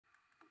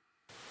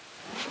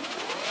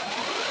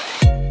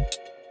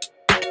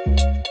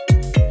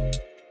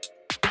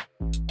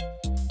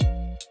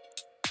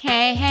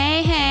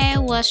Hey,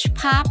 what's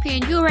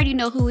poppin'? You already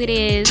know who it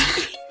is.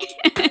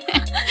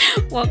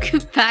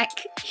 Welcome back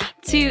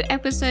to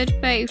episode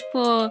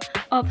 34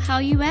 of How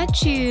You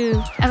At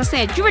You. As I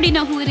said, you already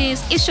know who it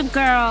is. It's your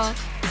girl,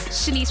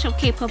 Shanice from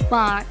KPOP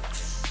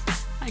Box.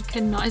 I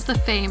cannot. Is the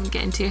fame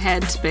getting to your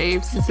head,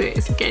 babes? Is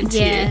it getting to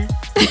Yeah.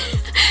 you?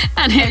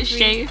 And it's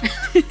Shay.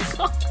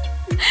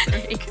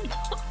 Sorry.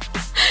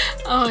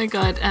 Oh my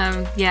god.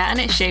 And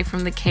it's Shay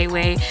from the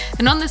K-Way.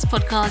 And on this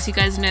podcast, you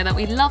guys know that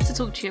we love to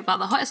talk to you about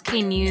the hottest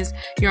K news,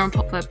 your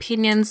unpopular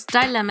opinions,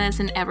 dilemmas,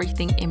 and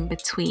everything in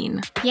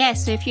between. Yeah,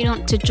 so if you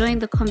want to join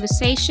the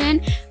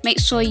conversation, make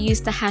sure you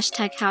use the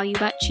hashtag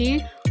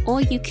HowYouAtYou,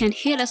 or you can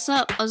hit us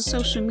up on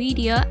social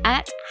media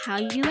at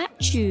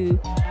HowYouAtYou.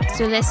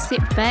 So let's sit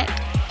back,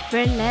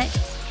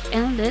 relax,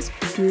 and let's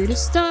get it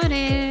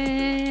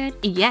started.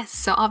 Yes,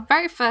 so our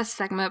very first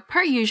segment,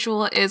 per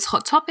usual, is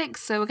Hot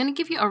Topics. So we're going to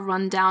give you a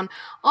rundown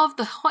of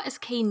the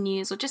hottest K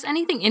news or just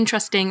anything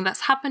interesting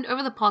that's happened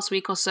over the past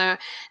week or so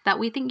that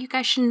we think you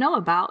guys should know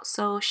about.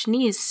 So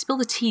Shanice, spill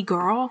the tea,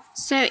 girl.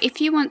 So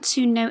if you want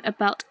to know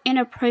about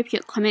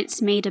inappropriate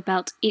comments made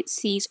about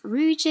ITZY's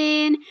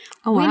Ryujin,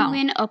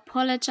 Win-Win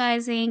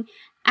apologizing,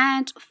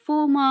 and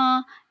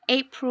former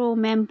April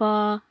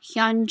member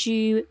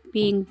Hyunju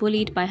being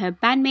bullied by her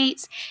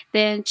bandmates,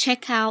 then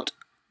check out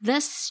The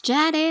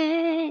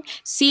Static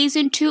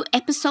Season 2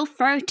 Episode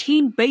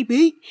 13,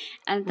 baby!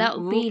 And that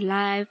will be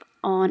live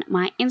on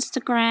my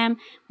Instagram,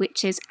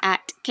 which is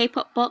at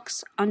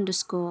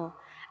kpopbox_.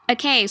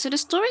 Okay, so the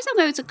stories I'm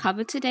going to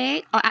cover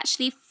today are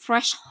actually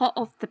fresh hot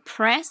off the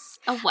press.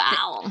 Oh,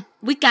 wow.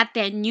 We got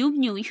that new,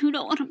 you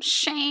know what I'm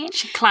saying?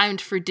 She climbed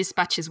through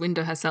Dispatch's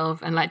window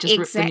herself and just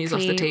ripped the news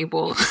off the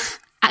table.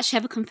 Actually,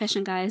 have a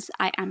confession, guys.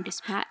 I am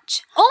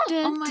Dispatch.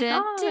 Oh my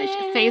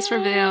gosh. Face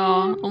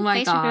reveal. Oh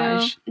my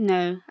gosh.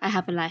 No, I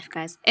have a life,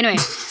 guys. Anyway,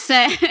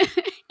 so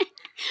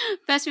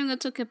first thing we're going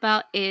to talk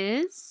about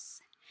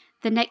is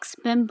the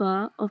next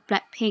member of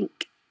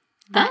Blackpink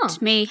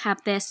that may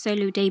have their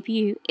solo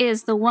debut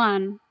is the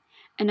one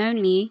and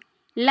only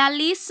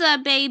Lisa,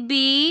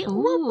 baby.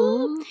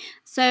 Ooh.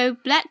 So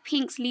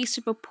Blackpink's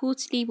Lisa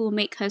reportedly will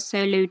make her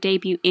solo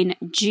debut in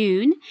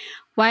June.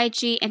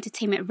 YG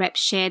Entertainment rep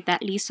shared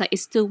that Lisa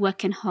is still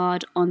working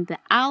hard on the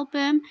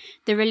album.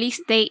 The release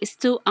date is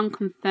still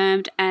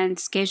unconfirmed and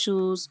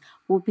schedules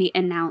will be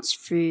announced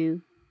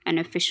through an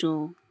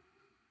official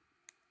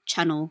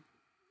channel.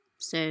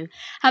 So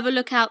have a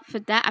look out for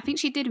that. I think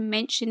she did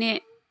mention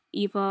it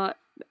either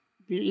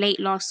late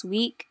last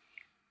week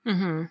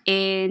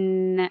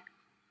in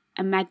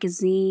a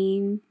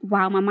magazine.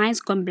 Wow, my mind's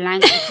gone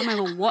blank. I can't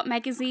remember what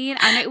magazine.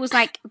 I know it was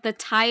like the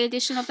Thai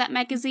edition of that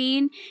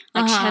magazine.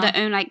 Like she had her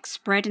own like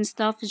spread and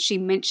stuff, and she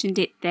mentioned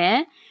it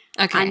there.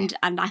 Okay.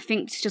 And I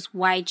think it's just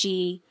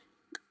YG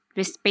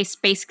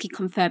basically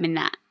confirming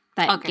that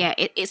yeah,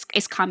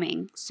 it's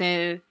coming.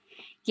 So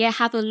yeah,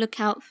 have a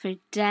look out for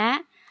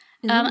that.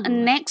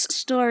 Next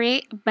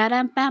story.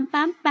 I'm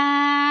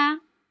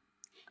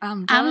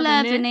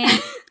loving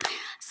it.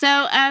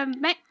 So,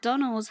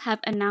 McDonald's have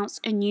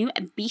announced a new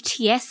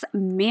BTS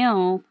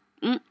meal.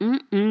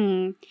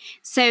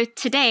 So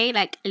today,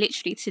 like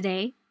literally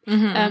today,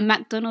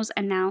 McDonald's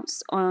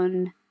announced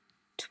on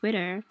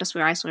Twitter, that's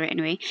where I saw it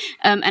anyway,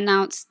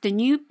 announced the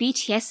new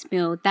BTS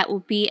meal that will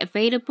be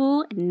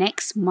available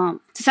next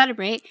month. To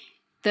celebrate,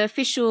 the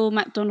official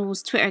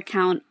McDonald's Twitter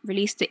account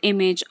released the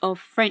image of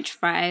French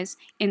fries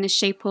in the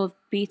shape of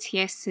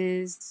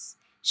BTS's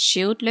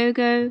shield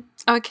logo.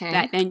 Okay.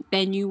 Like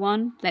their new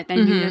one, like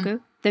their new logo.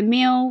 The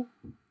meal,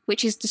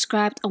 which is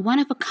described a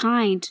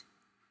one-of-a-kind...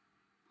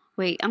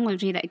 Wait, I'm going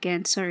to read that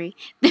again, sorry.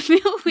 The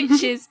meal,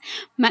 which is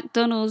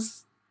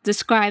McDonald's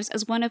describes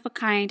as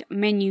one-of-a-kind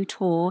menu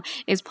tour,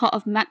 is part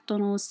of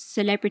McDonald's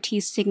Celebrity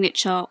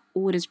Signature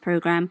Orders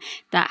program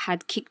that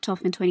had kicked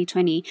off in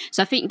 2020.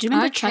 So I think, do you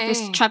remember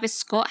Travis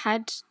Scott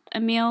had a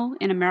meal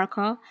in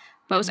America?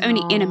 But it was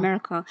only in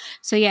America.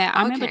 So yeah,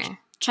 I remember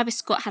Travis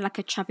Scott had like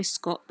a Travis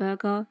Scott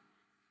burger.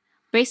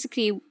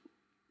 Basically,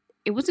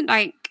 it wasn't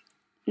like...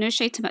 No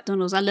shade to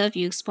McDonald's. I love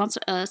you. Sponsor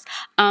us.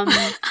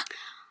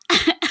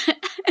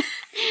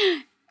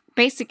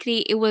 Basically,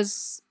 it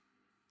was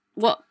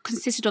what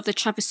consisted of the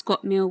Travis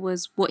Scott meal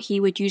was what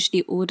he would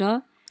usually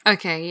order.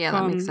 Okay, yeah,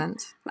 that makes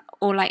sense.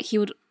 Or like he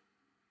would,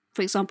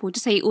 for example,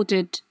 just say he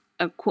ordered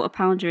a quarter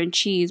pounder and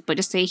cheese, but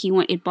just say he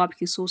wanted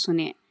barbecue sauce on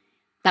it.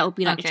 That would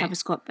be like a Travis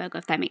Scott burger,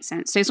 if that makes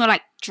sense. So it's not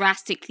like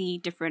drastically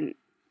different,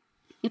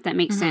 if that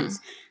makes sense.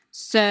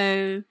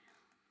 So...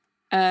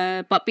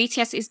 but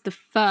BTS is the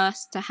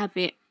first to have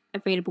it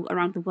available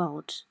around the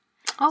world.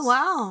 Oh,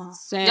 wow.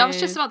 So, yeah, I was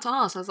just about to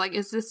ask. I was like,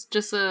 is this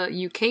just a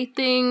UK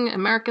thing,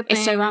 America thing?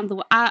 It's around the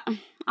world.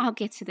 I'll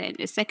get to that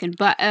in a second.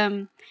 But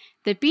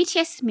the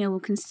BTS meal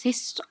will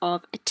consist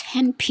of a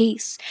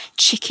 10-piece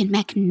chicken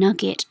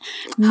McNugget.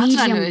 How did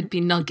I know it'd be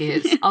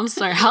nuggets? I'm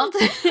sorry. How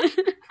did...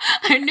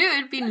 I knew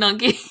it'd be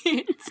nuggets.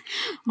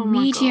 Oh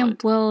medium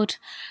world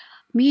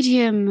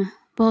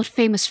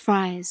famous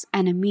fries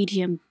and a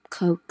medium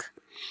Coke.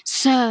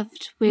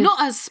 served with...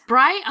 Not a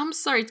Sprite? I'm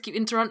sorry to keep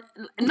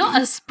interrupting.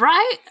 Not a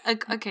Sprite?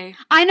 Okay.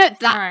 I know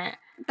that. All right.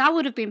 That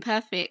would have been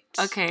perfect.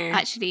 Okay.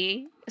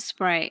 Actually, a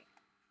Sprite.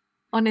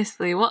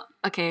 Honestly, what?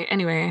 Okay,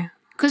 anyway.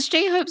 Because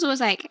J-Hope's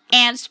always like,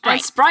 and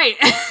Sprite. Sprite.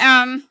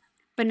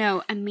 But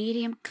no, a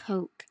medium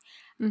Coke.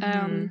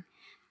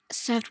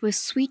 Served with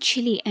sweet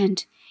chili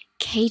and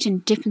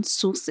Cajun dipping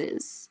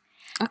sauces.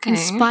 Okay.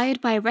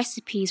 Inspired by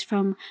recipes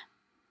from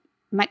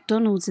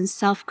McDonald's in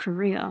South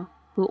Korea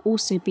will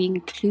also be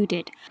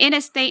included. In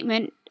a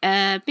statement,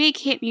 Big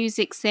Hit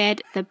Music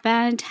said the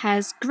band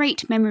has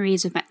great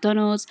memories of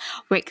McDonald's.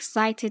 We're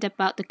excited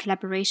about the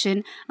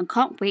collaboration and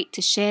can't wait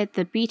to share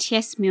the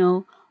BTS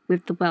meal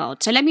with the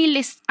world. So let me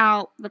list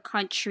out the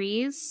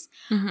countries.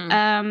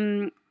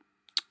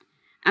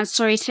 And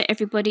sorry to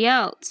everybody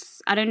else.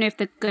 I don't know if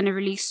they're going to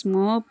release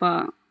more,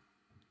 but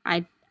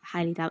I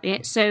highly doubt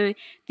it. So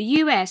the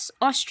US,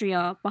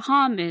 Austria,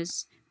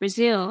 Bahamas,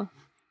 Brazil,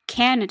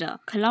 Canada,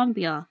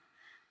 Colombia,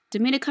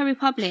 Dominican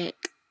Republic,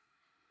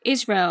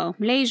 Israel,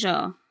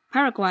 Malaysia,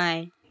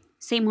 Paraguay,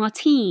 St.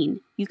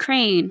 Martin,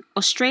 Ukraine,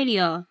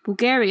 Australia,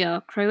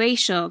 Bulgaria,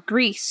 Croatia,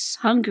 Greece,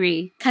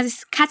 Hungary,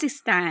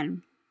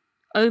 Kazakhstan,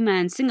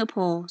 Oman,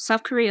 Singapore,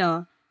 South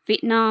Korea,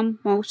 Vietnam,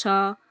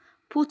 Malta,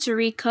 Puerto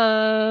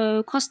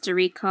Rico, Costa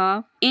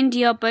Rica,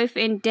 India, both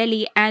in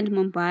Delhi and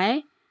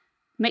Mumbai,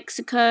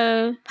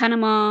 Mexico,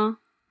 Panama,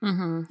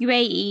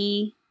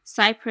 UAE,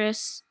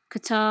 Cyprus,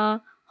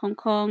 Qatar, Hong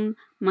Kong,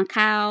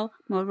 Macau,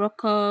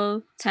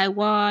 Morocco,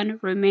 Taiwan,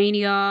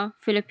 Romania,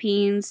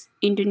 Philippines,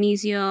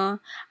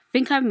 Indonesia. I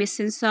think I'm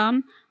missing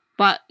some,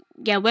 but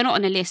yeah, we're not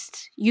on the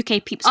list.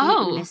 UK peeps are not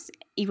on the list.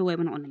 Either way,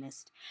 we're not on the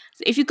list.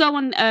 So if you go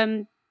on,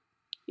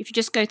 if you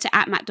just go to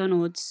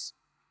 @McDonald's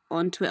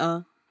on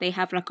Twitter, they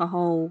have like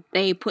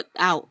they put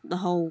out the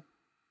whole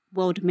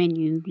world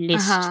menu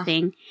list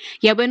thing.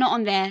 Yeah, we're not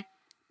on there.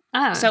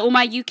 Oh. So all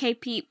my UK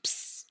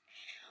peeps,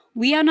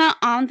 we are not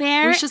on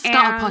there. We should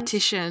start a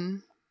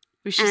partition.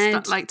 We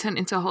should turn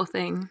into a whole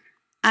thing.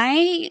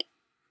 I'm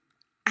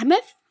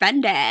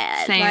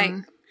offended.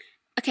 Same.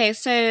 Okay,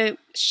 so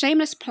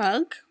shameless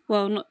plug.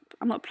 Well,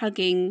 I'm not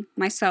plugging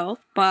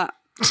myself, but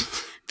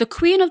the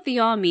Queen of the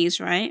Armies,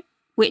 right?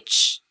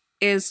 Which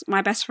is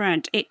my best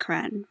friend,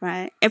 Ikran,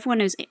 right? Everyone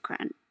knows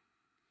Ikran.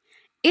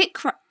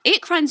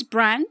 Ikran's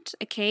brand,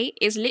 okay,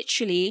 is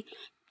literally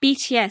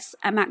BTS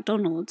at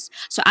McDonald's.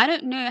 So I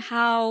don't know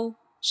how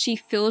she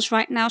feels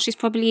right now. She's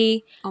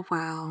probably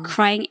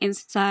crying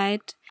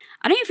inside.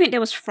 I don't even think there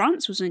was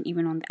France wasn't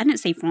even on there. I didn't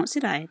say France,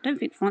 did I? I don't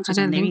think France was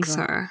on there either. I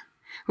don't think so.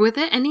 Were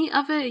there any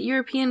other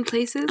European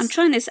places? I'm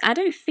trying this. I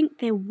don't think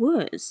there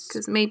was.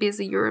 Because maybe it's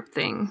a Europe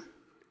thing.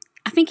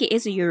 I think it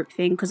is a Europe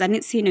thing because I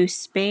didn't see no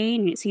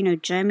Spain, I didn't see no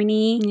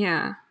Germany.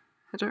 Yeah.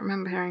 I don't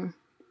remember hearing.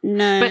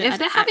 No. But if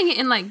they're having it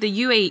in like the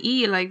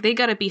UAE, like they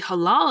gotta be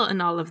halal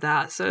and all of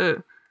that.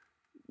 So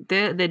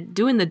they're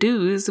doing the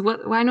do's.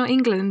 Why not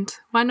England?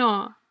 Why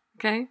not?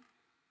 Okay.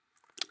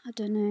 I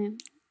don't know.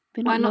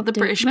 Why not the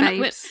British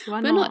babes?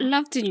 We're not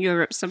loved in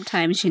Europe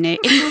sometimes, you know.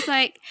 It feels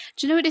like,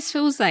 do you know what this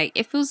feels like?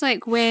 It feels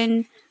like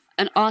when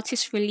an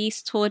artist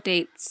released tour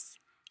dates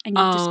and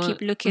you just keep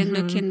looking.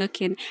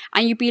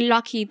 And you'd be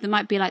lucky, there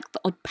might be like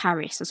the odd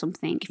Paris or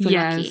something if you're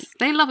lucky.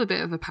 They love a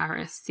bit of a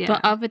Paris, yeah.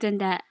 But other than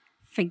that,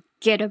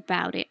 forget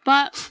about it.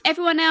 But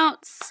everyone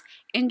else,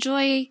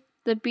 enjoy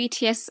the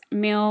BTS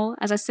meal.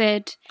 As I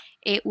said,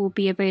 it will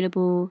be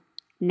available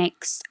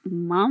next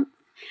month.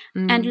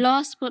 And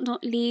last but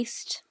not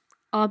least,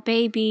 our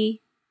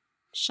baby,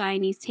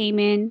 Shiny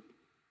Taemin,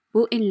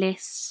 will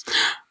enlist.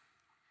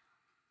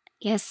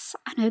 Yes,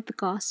 I know the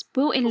gasp.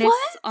 Will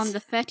enlist on the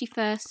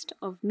 31st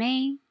of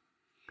May.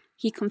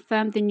 He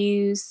confirmed the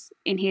news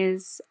in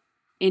his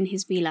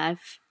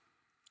V-Live.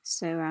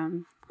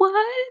 So,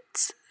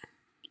 What?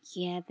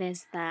 Yeah,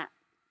 there's that.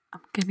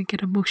 I'm gonna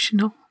get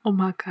emotional. Oh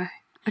my God.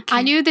 Okay.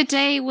 I knew the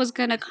day was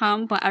gonna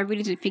come, but I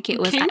really didn't think it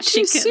was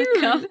actually gonna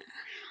come.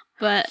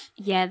 But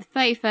yeah, the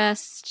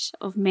 31st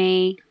of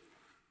May,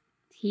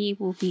 he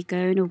will be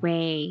going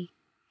away.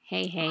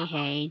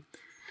 Hey.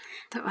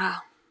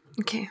 Wow.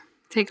 Okay.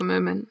 Take a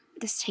moment.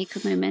 Just take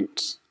a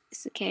moment.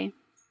 It's okay.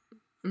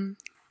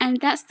 And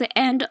that's the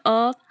end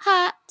of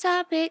Hot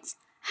Topics.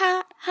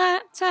 Hot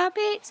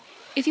Topics.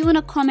 If you want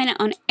to comment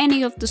on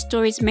any of the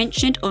stories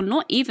mentioned or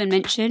not even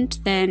mentioned,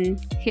 then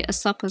hit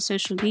us up on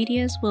social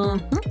medias.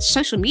 Well,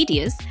 social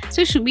media,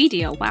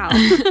 wow.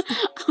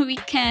 We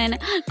can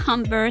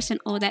converse and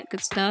all that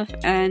good stuff.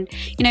 And,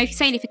 you know, if you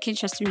say anything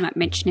interesting, we might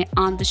mention it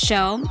on the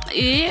show.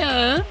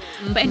 Yeah.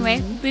 But anyway,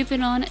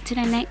 moving on to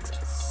the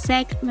next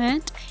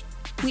segment,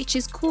 which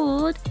is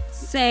called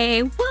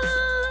Say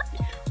What?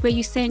 Where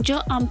you send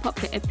your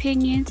unpopular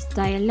opinions,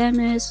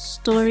 dilemmas,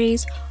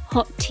 stories,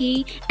 hot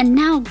tea, and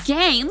now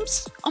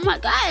games. Oh my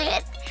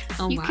God.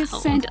 You can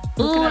send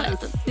all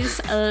of this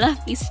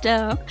lovely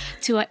stuff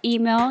to our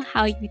email,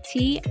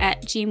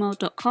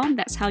 howut@gmail.com.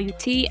 That's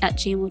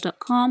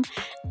howut@gmail.com.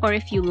 Or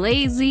if you're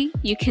lazy,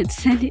 you can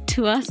send it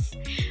to us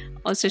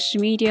on social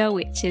media,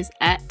 which is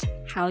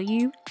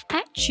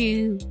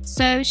 @howuatchu.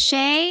 So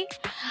Shay,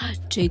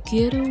 take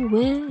it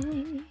away.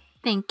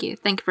 Thank you.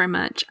 Thank you very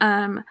much.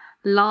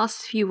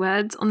 Last few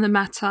words on the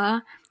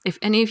matter. If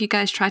any of you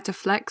guys try to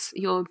flex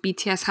your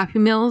BTS Happy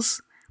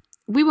Meals,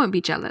 we won't be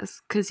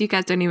jealous because you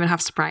guys don't even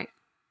have Sprite.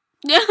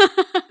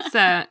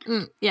 So,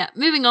 yeah,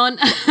 moving on.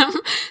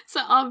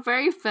 So our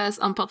very first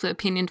unpopular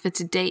opinion for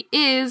today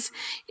is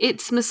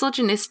it's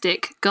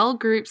misogynistic. Girl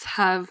groups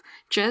have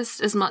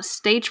just as much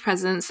stage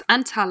presence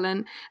and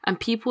talent, and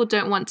people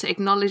don't want to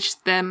acknowledge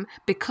them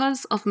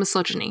because of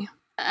misogyny.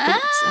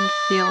 Thoughts and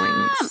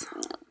feelings.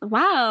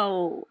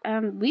 Wow.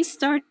 We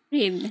started.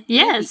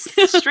 Yes,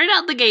 straight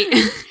out the gate.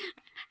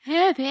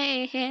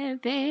 Heavy.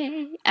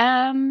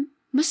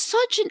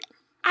 Misogyn.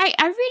 I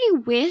really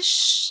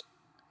wish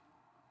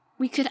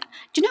we could.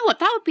 Do you know what?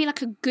 That would be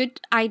like a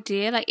good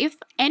idea. Like, if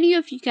any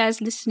of you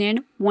guys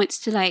listening wants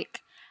to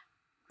like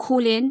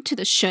call in to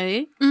the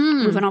show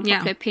with an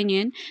unpopular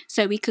opinion,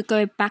 so we could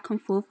go back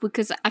and forth,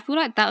 because I feel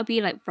like that would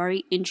be like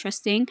very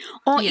interesting.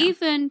 Or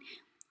even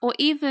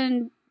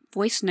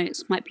voice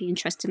notes might be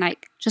interesting,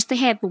 like just to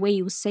hear the way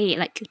you say it,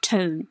 like your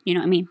tone. You know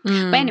what I mean?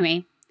 But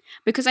anyway,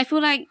 because I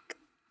feel like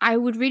I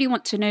would really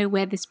want to know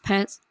where this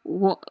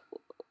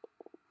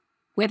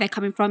where they're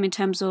coming from in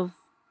terms of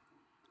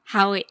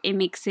how it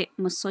makes it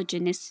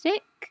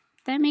misogynistic.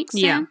 If that makes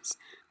sense.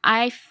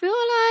 I feel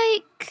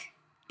like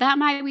that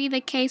might be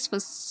the case for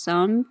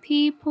some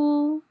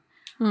people.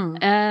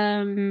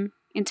 In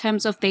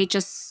terms of they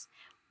just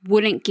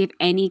wouldn't give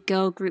any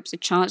girl groups a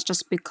chance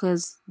just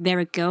because they're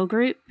a girl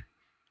group.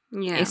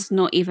 Yeah. It's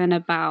not even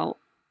about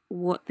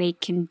what they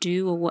can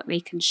do or what they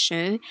can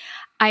show.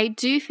 I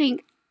do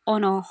think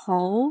on a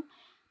whole,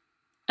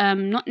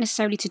 not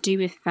necessarily to do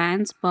with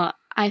fans, but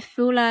I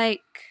feel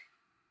like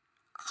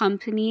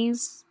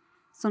companies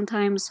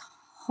sometimes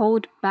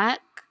hold back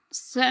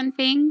certain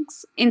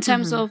things in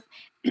terms of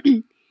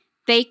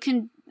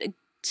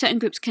certain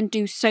groups can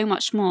do so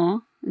much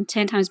more and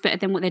 10 times better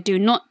than what they're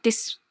doing, not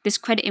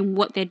discrediting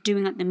what they're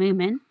doing at the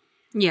moment.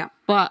 Yeah.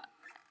 But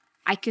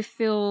I could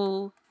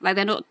feel like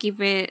they're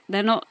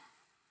not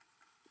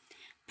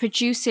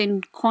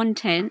producing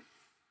content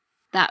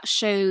that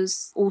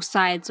shows all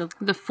sides of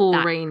the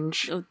full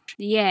range.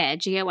 Yeah,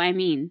 do you get what I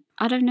mean?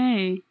 I don't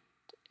know.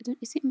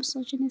 Is it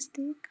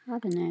misogynistic? I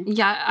don't know.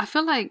 Yeah, I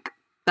feel like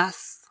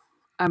that's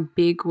a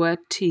big word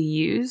to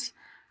use,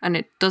 and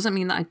it doesn't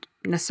mean that I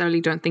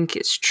necessarily don't think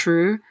it's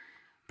true,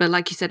 but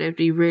like you said, it'd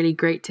be really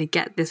great to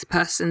get this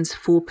person's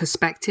full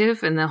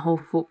perspective and their whole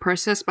thought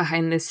process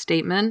behind this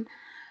statement.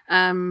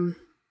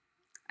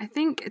 I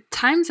think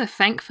times are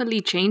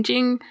thankfully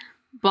changing,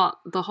 but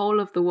the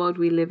whole of the world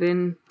we live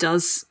in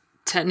does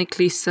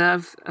technically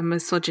serve a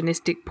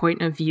misogynistic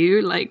point of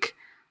view, like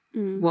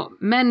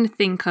what men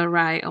think are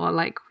right, or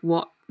like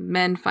what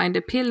men find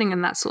appealing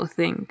and that sort of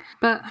thing.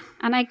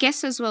 And I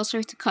guess as well,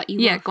 sorry to cut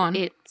you off, go on.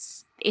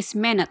 It's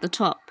men at the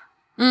top.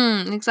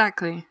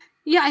 Exactly.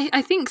 Yeah,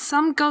 I think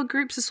some girl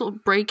groups are sort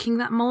of breaking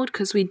that mold,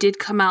 because we did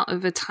come out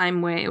of a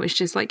time where it was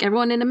just like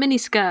everyone in a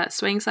miniskirt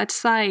swaying side to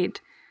side,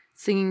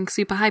 singing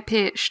super high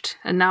pitched,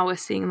 and now we're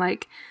seeing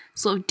like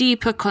sort of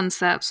deeper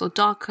concepts or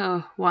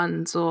darker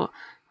ones, or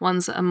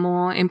ones that are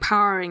more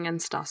empowering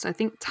and stuff. So I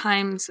think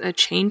times are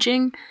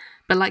changing.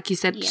 But like you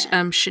said,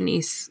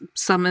 Shanice,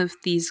 some of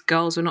these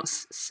girls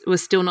we're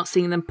still not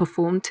seeing them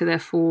perform to their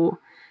full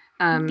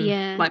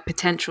like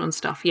potential and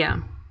stuff.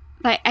 Yeah.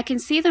 Like, I can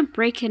see them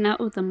breaking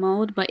out of the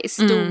mold, but it's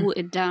still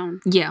watered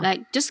down. Yeah.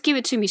 Like, just give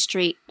it to me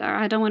straight.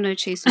 I don't want to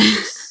chase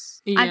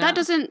this. And that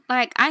doesn't,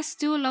 like, I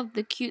still love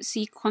the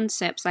cutesy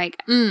concepts.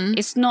 Like,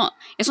 it's not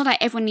like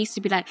everyone needs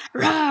to be like,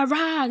 rah,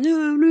 rah,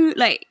 no, no.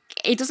 Like,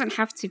 it doesn't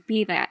have to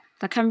be that.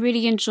 Like, I'm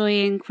really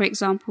enjoying, for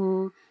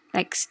example,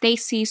 like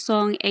Stacey's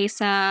song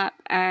ASAP,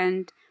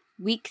 and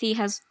Weekly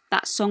has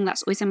that song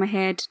that's always in my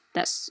head.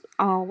 That's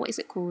what is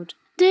it called?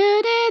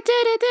 Oh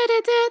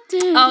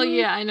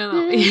yeah, I know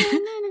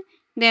that.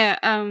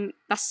 Yeah,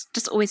 that's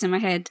just always in my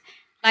head.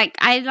 Like,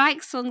 I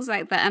like songs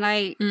like that, and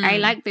I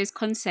like those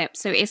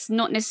concepts. So it's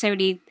not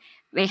necessarily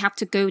they have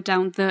to go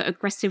down the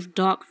aggressive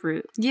dark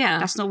route. Yeah,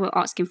 that's not what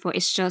we're asking for.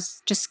 It's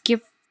just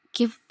give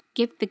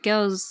the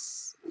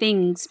girls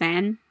things,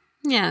 man.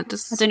 Yeah, I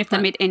don't know if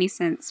that made any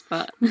sense,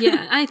 but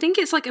yeah, I think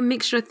it's like a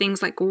mixture of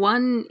things. Like,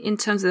 one, in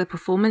terms of their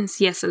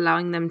performance, yes,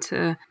 allowing them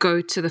to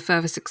go to the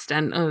furthest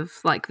extent of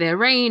like their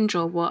range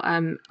or what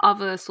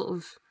other sort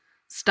of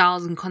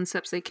styles and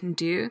concepts they can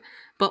do,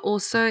 but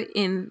also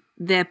in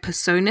their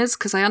personas,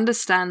 because I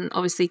understand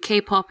obviously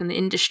K-pop and the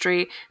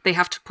industry, they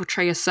have to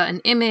portray a certain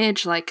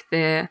image, like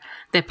their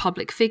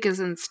public figures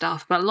and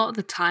stuff, but a lot of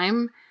the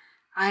time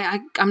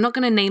I'm not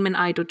going to name an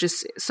idol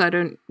just so I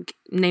don't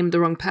name the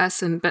wrong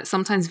person, but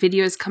sometimes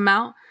videos come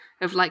out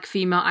of like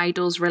female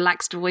idols'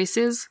 relaxed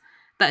voices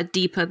that are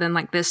deeper than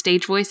like their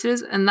stage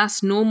voices, and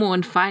that's normal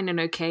and fine and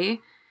okay.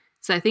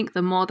 So I think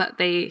the more that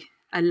they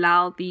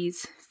allow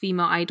these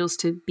female idols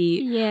to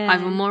be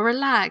either more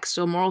relaxed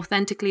or more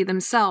authentically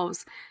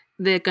themselves,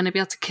 they're going to be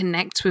able to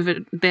connect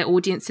with their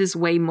audiences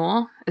way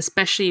more,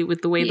 especially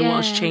with the way the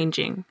world's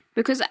changing.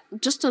 Because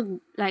just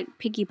to like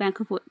piggyback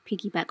of what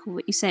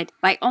you said,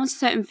 like on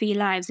certain V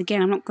Lives,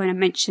 again, I'm not going to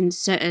mention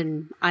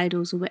certain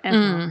idols or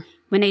whatever,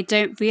 when they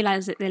don't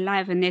realize that they're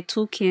live and they're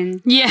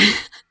talking. Yeah.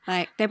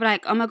 Like, they'll be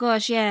like, oh my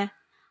gosh, yeah.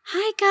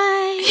 Hi,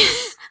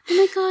 guys. Oh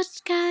my gosh,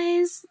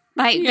 guys.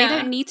 Like, they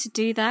don't need to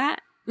do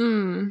that.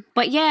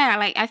 But yeah,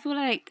 like, I feel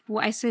like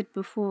what I said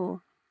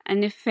before,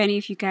 and if any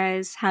of you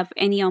guys have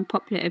any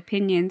unpopular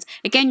opinions,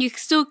 again, you can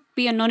still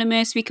be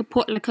anonymous. We could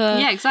put like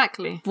a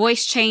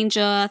voice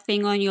changer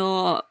thing on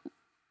your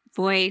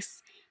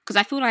voice. Because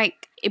I feel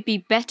like it'd be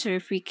better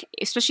if we,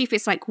 especially if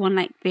it's like one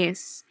like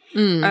this,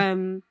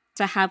 to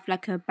have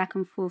like a back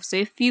and forth. So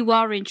if you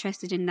are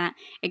interested in that,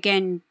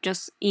 again,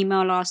 just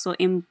email us or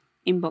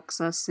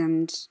inbox us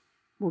and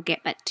we'll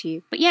get back to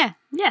you. But yeah.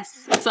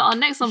 Yes. So our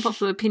next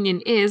unpopular opinion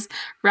is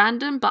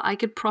random, but I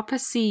could proper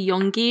see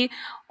Yoongi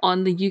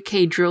on the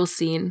UK drill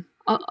scene.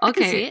 Oh, okay. I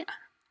can see it.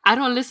 I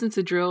don't listen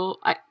to drill.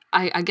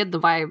 I get the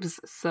vibes,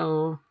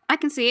 so I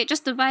can see it.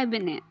 Just the vibe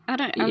in it. I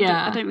don't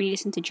really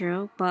listen to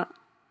drill, but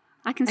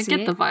I can see it. I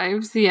get the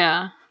vibes,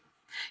 yeah.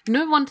 You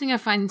know, one thing I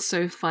find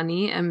so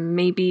funny, and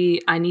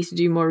maybe I need to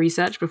do more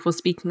research before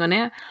speaking on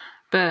it,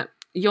 but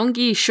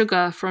Yoongi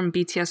Suga from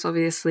BTS,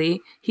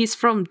 obviously, he's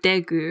from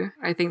Daegu.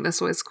 I think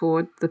that's what it's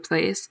called, the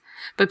place.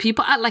 But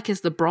people act like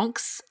it's the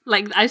Bronx.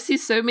 Like, I see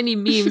so many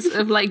memes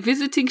of, like,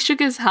 visiting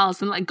Suga's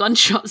house and, like,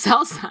 gunshots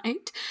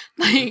outside.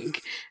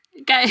 Like,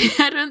 guy,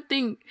 I don't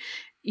think...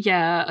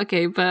 Yeah,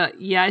 okay, but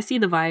yeah, I see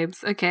the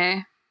vibes.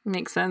 Okay,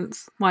 makes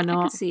sense. Why not?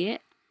 I can see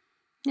it.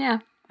 Yeah,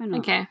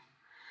 okay.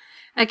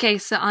 Okay,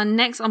 so our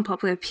next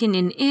unpopular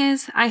opinion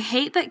is, I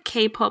hate that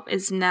K-pop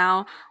is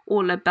now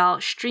all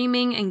about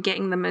streaming and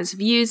getting the most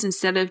views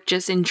instead of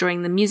just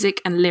enjoying the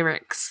music and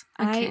lyrics.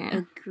 Okay.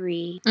 I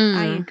agree.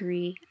 I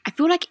agree. I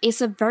feel like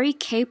it's a very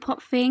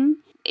K-pop thing.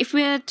 If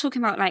we're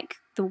talking about like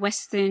the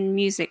Western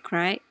music,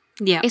 right?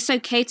 Yeah. It's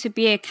okay to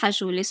be a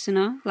casual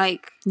listener.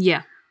 Like,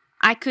 yeah,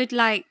 I could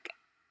like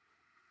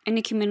a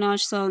Nicki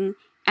Minaj song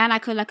and I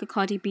could like a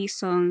Cardi B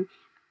song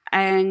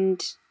and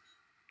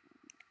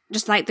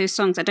just like those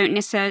songs. I don't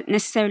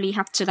necessarily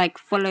have to like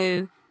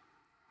follow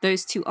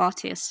those two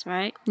artists,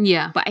 right?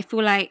 Yeah. But I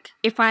feel like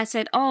if I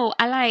said, oh,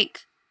 I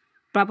like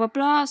blah blah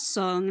blah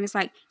song, and it's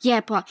like,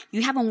 yeah, but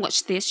you haven't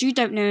watched this, you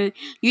don't know,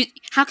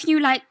 how can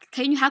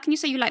you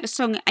say you like the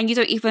song and you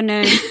don't even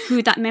know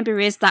who that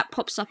member is that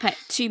pops up at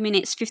 2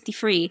 minutes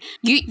 53?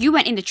 You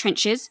went in the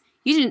trenches.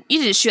 You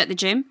didn't shoot at the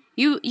gym.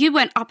 You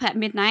went up at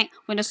midnight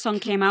when the song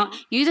came out.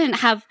 You didn't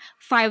have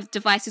 5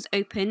 devices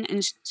open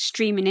and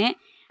streaming it.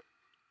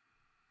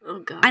 Oh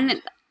god.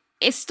 And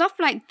it's stuff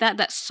like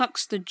that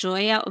sucks the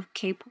joy out of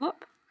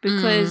K-pop,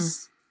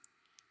 because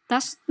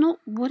that's not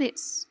what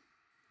it's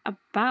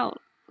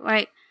about.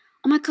 Like,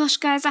 oh my gosh,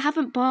 guys, I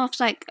haven't bathed.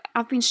 Like,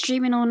 I've been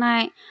streaming all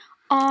night.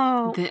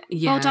 Oh,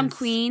 well done,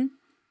 Queen.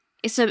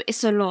 It's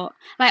a lot.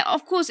 Like,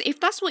 of course, if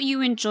that's what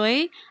you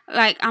enjoy,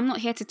 like, I'm not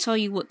here to tell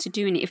you what to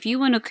do in it. If you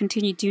want to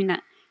continue doing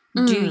that,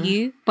 do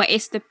you? But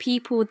it's the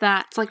people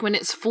that... It's like when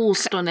it's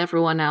forced on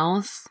everyone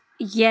else.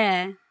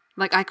 Yeah.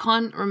 Like, I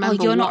can't remember.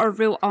 Oh, you're not a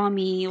real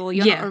ARMY, or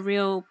you're not a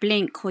real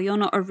Blink, or you're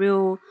not a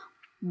real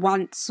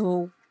Once,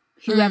 or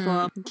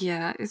whoever.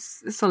 Yeah,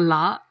 it's a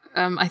lot.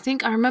 I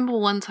think I remember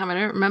one time, I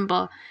don't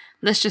remember,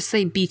 let's just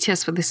say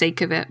BTS for the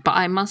sake of it, but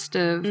I must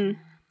have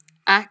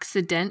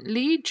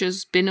accidentally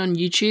just been on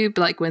YouTube,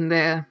 like when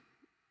they're,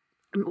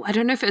 I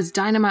don't know if it was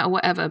Dynamite or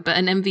whatever, but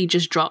an MV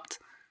just dropped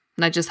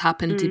and I just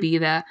happened to be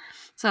there.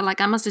 So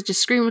like I must have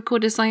just screen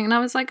recorded something and I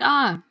was like,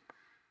 I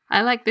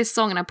like this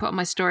song, and I put on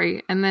my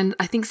story, and then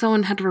I think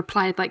someone had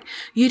replied like,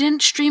 you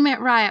didn't stream it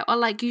right, or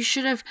like you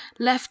should have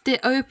left it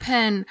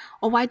open,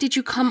 or why did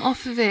you come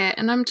off of it?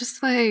 And I'm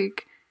just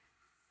like,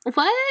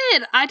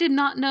 what? I did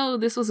not know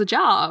this was a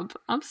job.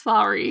 I'm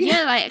sorry.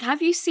 Yeah, like,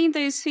 have you seen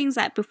those things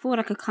like before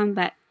like a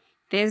comeback?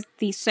 There's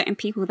these certain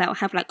people that will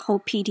have like whole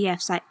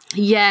PDFs like,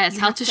 yes,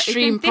 how to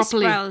stream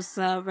properly. This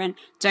browser, and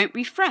don't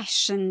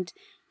refresh, and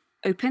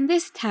open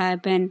this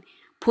tab, and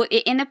put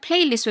it in a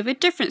playlist with a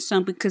different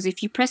song, because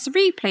if you press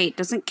replay, it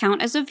doesn't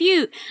count as a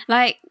view.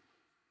 Like,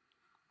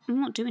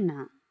 I'm not doing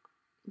that.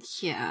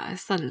 Yeah,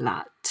 it's a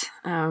lot.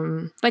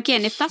 But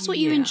again, if that's what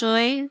you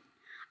enjoy,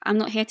 I'm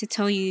not here to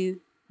tell you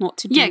not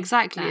to do. Yeah,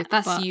 exactly. That, if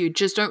that's you,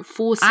 just don't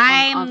force it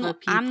on other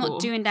people. I'm not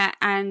doing that,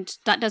 and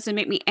that doesn't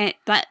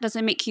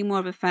make you more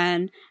of a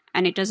fan,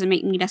 and it doesn't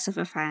make me less of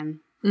a fan.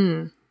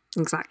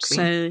 Exactly.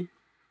 So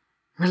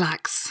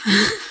relax.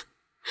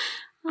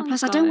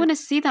 Plus, I don't want to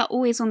see that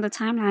always on the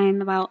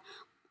timeline about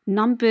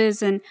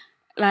numbers and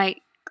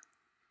like,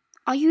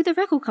 are you the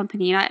record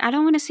company? Like, I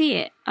don't want to see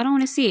it. I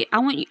want to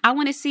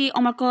see,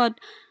 oh my god,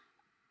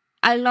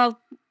 I love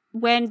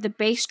when the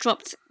bass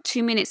dropped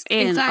 2 minutes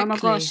in. Exactly. Oh my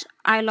gosh,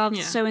 I love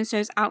so and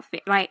so's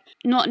outfit. Like,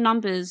 not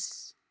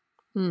numbers.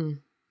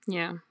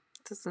 Yeah,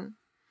 it doesn't.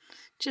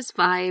 Just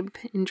vibe,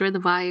 enjoy the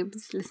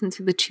vibes, listen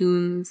to the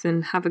tunes,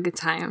 and have a good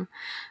time.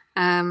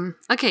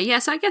 Okay, yeah,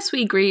 so I guess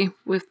we agree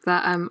with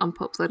that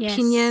unpopular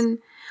opinion.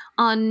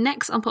 Our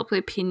next unpopular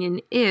opinion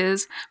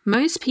is,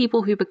 most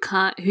people who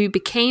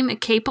became a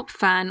K-pop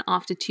fan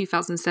after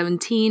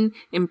 2017,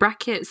 in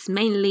brackets,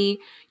 mainly,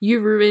 you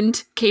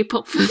ruined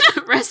K-pop for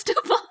the rest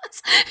of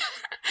us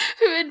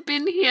who had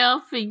been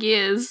here for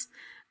years.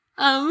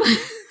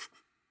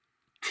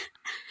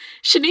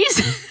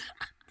 Shanice.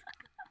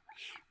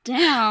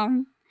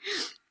 Damn.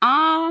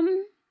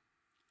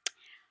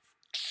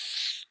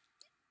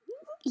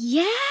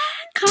 Yeah,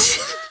 kind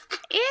of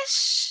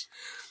ish.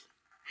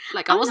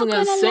 Like, I wasn't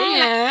going to say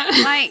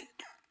it. Like,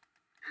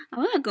 I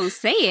wasn't going to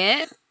say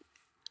it.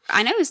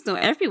 I know it's not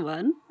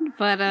everyone,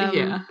 but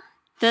Yeah.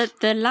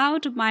 the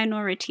loud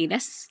minority.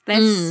 Let's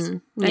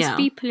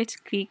be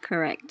politically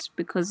correct,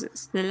 because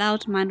it's the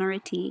loud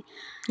minority.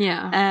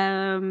 Yeah.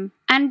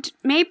 And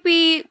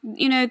maybe,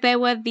 you know, there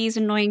were these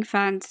annoying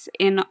fans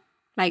in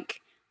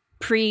like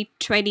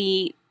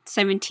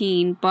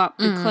pre-2017, but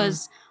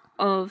because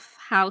of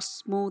how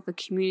small the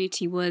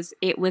community was,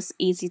 it was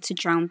easy to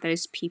drown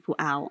those people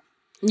out.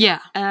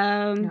 Yeah.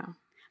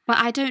 But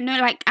I don't know,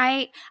 like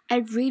I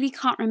really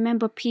can't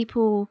remember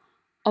people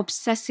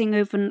obsessing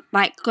over,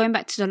 like, going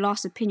back to the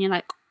last opinion,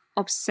 like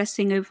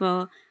obsessing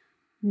over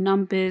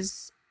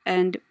numbers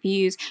and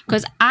views.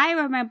 Because I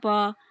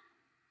remember,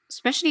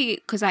 especially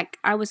because like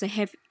I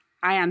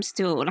am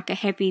still like a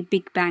heavy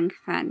Big Bang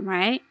fan,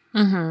 right?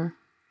 Mm-hmm.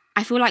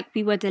 I feel like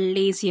we were the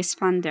laziest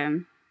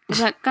fandom. It's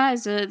like,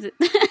 guys, those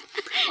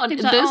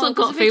that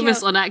got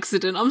famous on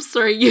accident. I'm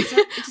sorry, you.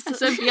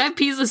 So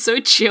VIPs are so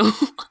chill.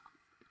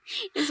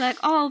 It's like,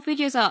 oh,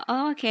 videos are,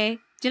 oh, okay.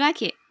 Do you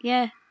like it?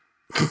 Yeah.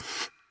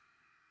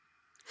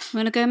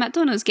 Want to go to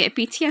McDonald's, get a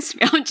BTS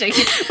meal? I'm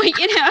joking. But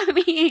you know what I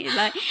mean?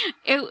 Like,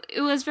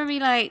 it was very,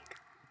 like,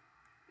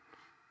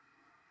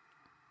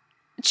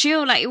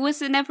 chill. Like, it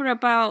was never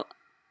about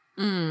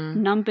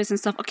numbers and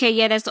stuff. Okay,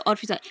 yeah, there's the odd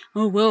few, like,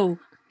 oh, well,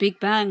 Big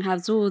Bang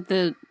has all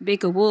the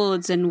big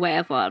awards and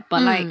whatever.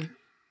 But, like,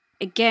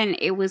 again,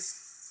 it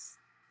was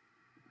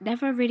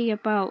never really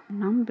about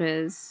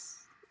numbers.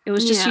 It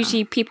was just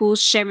usually people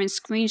sharing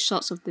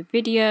screenshots of the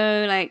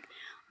video, like,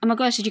 oh my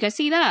gosh, did you guys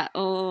see that?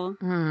 Or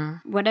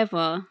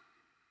whatever.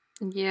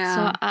 Yeah.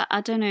 So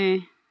I don't know.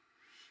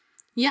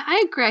 Yeah,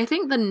 I agree. I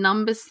think the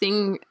numbers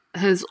thing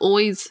has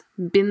always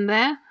been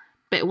there,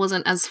 but it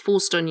wasn't as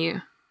forced on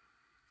you.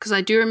 Because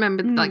I do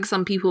remember, like,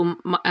 some people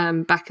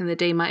back in the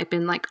day might have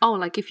been like, oh,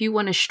 like, if you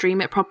want to stream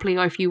it properly,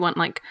 or if you want,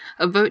 like,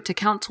 a vote to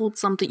count towards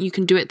something, you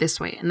can do it this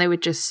way. And they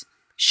would just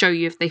show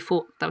you if they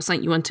thought that was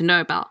something you wanted to know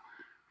about.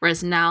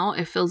 Whereas now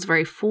it feels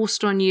very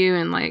forced on you,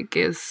 and like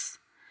is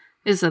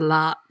a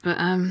lot. But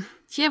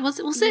yeah, was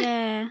it?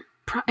 Yeah.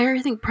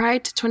 Everything prior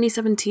to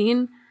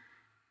 2017.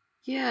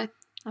 Yeah,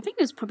 I think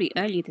it was probably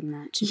earlier than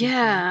that.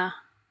 Yeah.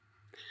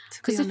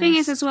 Because the thing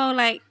is as well,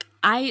 like,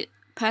 I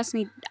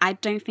personally, I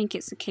don't think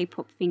it's a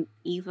K-pop thing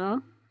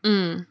either.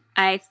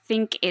 I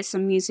think it's a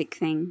music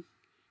thing.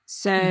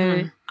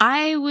 So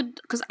I would,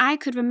 because I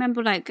could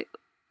remember, like,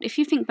 if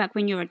you think back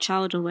when you're a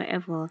child or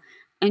whatever,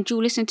 and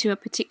you listen to a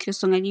particular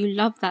song and you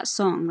love that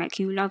song, like,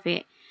 you love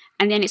it,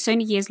 and then it's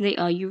only years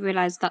later you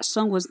realize that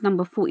song was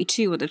number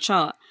 42 on the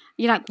chart.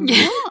 You're like,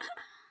 what?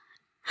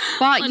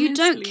 But honestly, you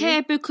don't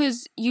care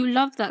because you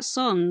love that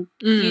song.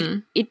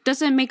 It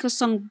doesn't make a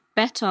song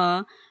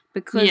better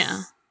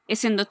because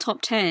it's in the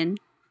top 10.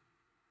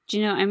 Do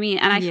you know what I mean?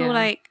 And I feel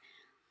like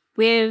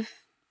when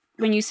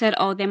you said,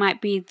 oh, there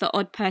might be the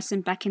odd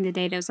person back in the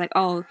day that was like,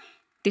 oh,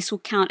 this will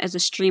count as a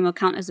stream or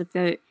count as a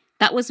vote.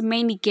 That was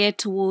mainly geared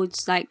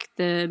towards like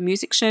the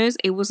music shows.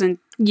 It wasn't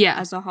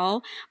as a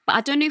whole. But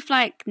I don't know if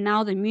like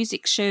now the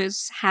music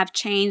shows have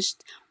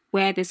changed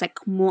where there's like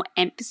more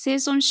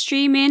emphasis on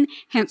streaming,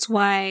 hence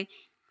why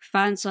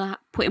fans are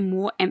putting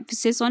more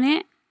emphasis on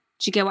it.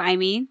 Do you get what I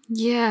mean?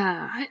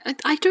 Yeah,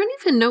 I don't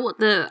even know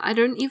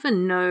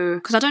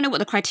because I don't know what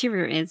the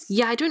criteria is.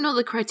 Yeah, I don't know what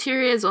the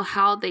criteria is or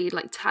how they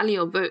like tally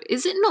or vote.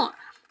 Is it not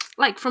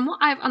like, from what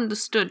I've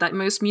understood, like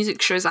most music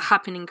shows are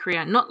happening in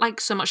Korea, not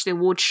like so much the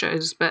award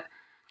shows, but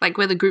like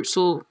where the groups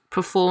will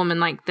perform and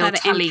like they'll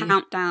tally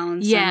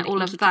countdowns,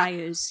 all of that.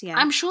 Yeah,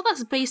 I'm sure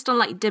that's based on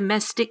like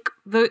domestic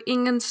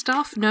voting and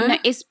stuff. No,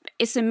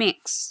 it's a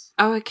mix.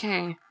 Oh,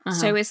 okay.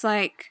 So it's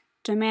like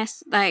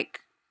like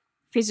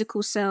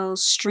physical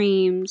sales,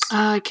 streams.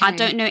 Okay. I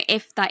don't know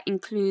if that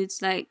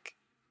includes like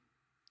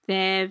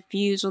their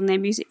views on their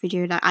music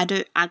video. Like I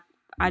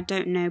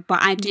don't know,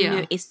 but I do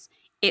know it's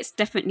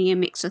definitely a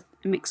mix of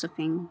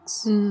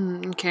things.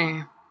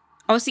 Okay.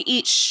 Obviously,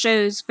 each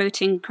show's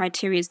voting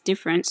criteria is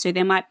different, so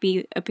there might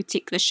be a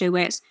particular show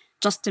where it's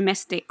just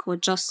domestic or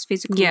just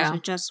physical or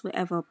just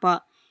whatever.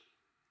 But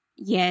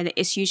yeah,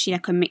 it's usually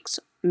like a mix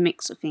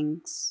of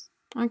things.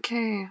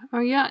 Okay. Oh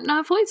yeah. No,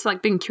 I've always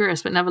like been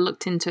curious but never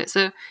looked into it.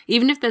 So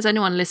even if there's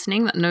anyone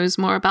listening that knows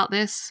more about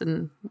this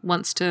and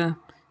wants to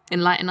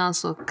enlighten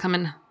us or come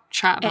and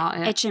chat about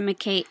it,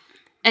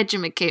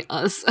 educate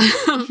us.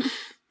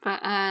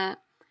 But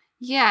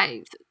yeah,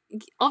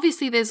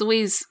 obviously there's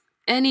always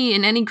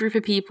in any group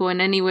of people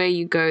and anywhere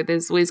you go,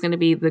 there's always going to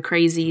be the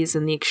crazies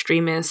and the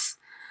extremists.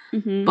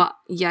 But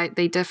yeah,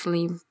 they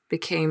definitely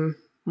became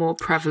more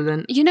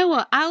prevalent. You know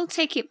what? I'll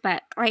take it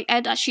back. I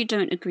actually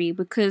don't agree,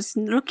 because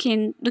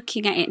looking at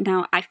it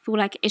now, I feel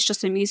like it's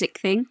just a music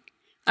thing.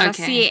 Okay. I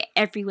see it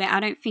everywhere. I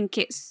don't think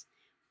it's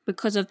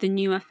because of the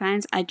newer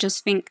fans. I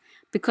just think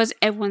because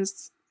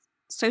everyone's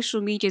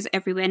social media is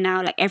everywhere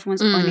now, like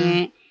everyone's on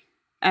it.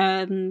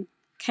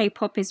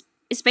 K-pop is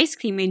it's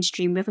basically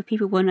mainstream, whether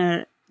people want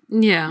to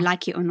Yeah.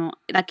 like it or not.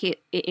 Like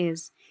it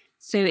is.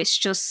 So it's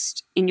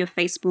just in your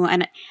face more.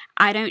 And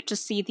I don't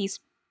just see these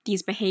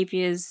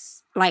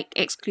behaviors like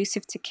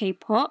exclusive to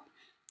K-pop.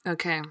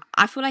 Okay.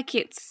 I feel like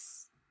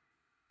it's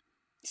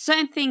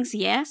certain things,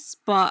 yes,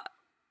 but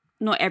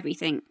not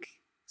everything.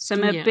 So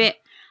I'm a bit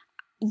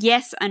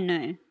yes and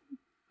no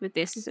with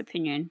this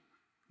opinion.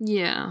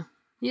 Yeah.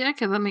 Yeah,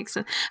 okay, that makes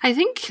sense. I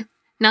think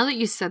now that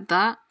you said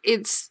that,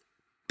 it's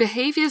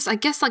behaviors, I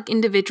guess like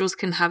individuals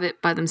can have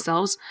it by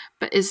themselves,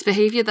 but it's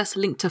behavior that's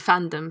linked to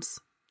fandoms.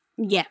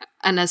 Yeah.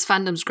 And as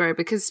fandoms grow,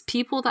 because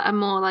people that are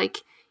more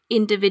like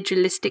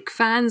individualistic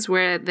fans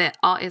where their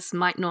artists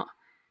might not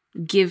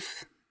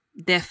give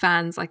their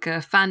fans like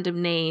a fandom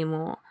name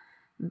or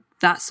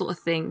that sort of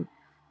thing,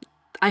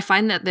 I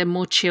find that they're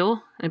more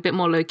chill and a bit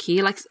more low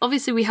key. Like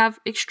obviously we have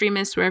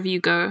extremists wherever you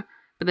go,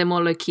 but they're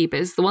more low key.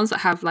 But it's the ones that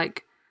have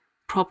like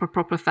proper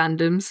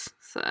fandoms.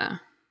 So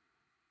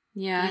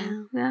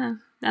yeah.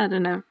 I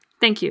don't know.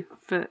 Thank you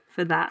for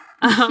that.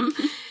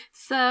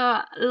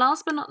 So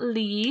last but not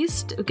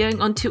least, we're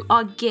going on to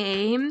our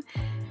game.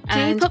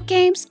 K-pop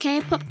games,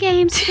 K-pop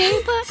games,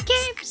 K-pop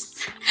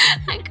games.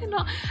 I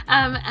cannot.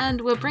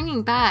 And we're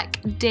bringing back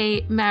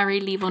Date, Marry,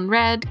 Leave on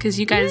Red because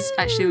you guys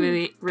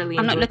actually really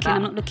I'm not enjoyed looking. that.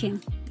 I'm not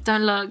looking.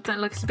 Don't look.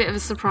 It's a bit of a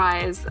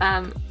surprise.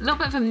 A little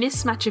bit of a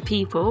mismatch of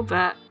people,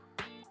 but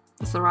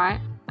it's all right,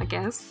 I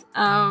guess.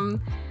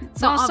 Some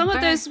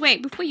of those.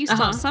 Wait, before you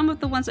start, some of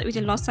the ones that we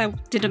did last time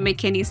didn't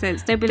make any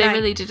sense. They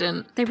really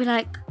didn't. They'd be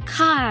like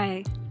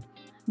Kai,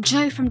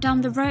 Joe from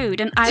down the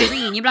road, and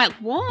Irene. You'd be like,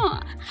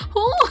 what?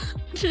 Who?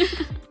 I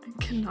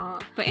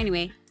cannot. But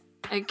anyway.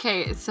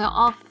 Okay, so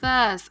our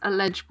first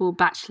eligible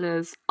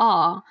bachelors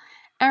are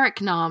Eric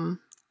Nam,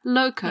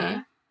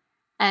 Loco,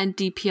 and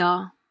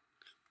DPR.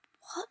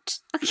 What?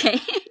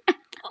 Okay.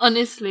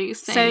 Honestly,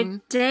 same.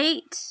 So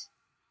date,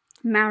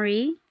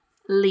 marry,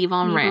 leave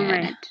on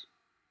red.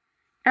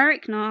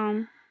 Eric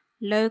Nam,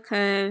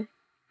 Loco,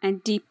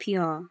 and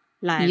DPR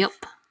live. Yep.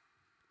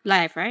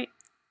 Live, right?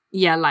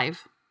 Yeah,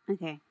 live.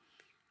 Okay.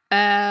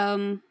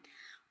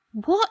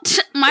 What?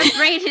 My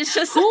brain is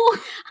just.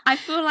 I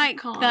feel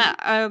like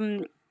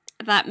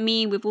that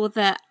meme with all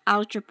the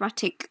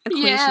algebraic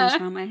equations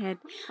around my head.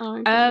 Oh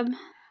my God.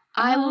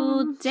 I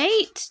will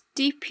date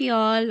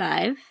DPR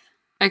live.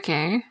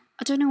 Okay.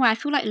 I don't know why. I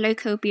feel like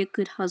Loco would be a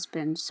good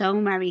husband, so I'll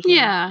marry him.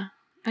 Yeah,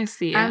 I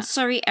see it. I'm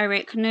sorry,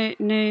 Eric. No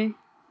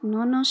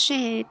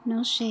shade.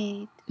 No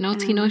shade. No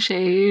tea, no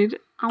shade.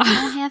 I'm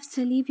gonna have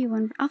to leave you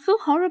on. I feel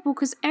horrible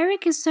because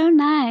Eric is so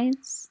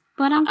nice,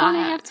 but I'm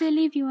gonna have to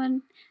leave you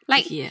on.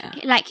 Like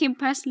him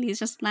personally is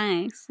just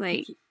nice.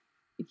 Like,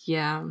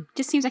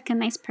 just seems like a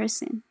nice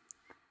person.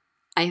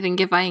 I think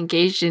if I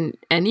engaged in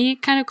any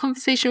kind of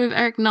conversation with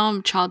Eric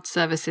Nam, child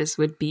services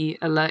would be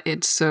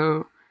alerted.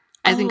 So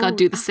I think I'll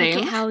do the same.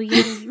 Look at how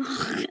young you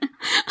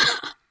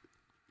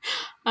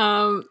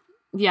are.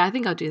 Yeah, I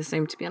think I'll do the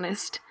same, to be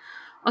honest.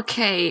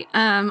 Okay,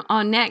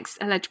 our next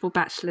eligible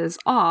bachelors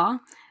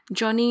are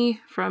Johnny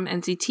from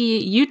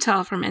NCT,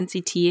 Utah from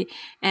NCT,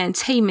 and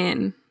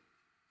Taemin.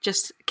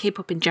 Just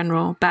K-pop in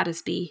general,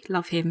 baddest B,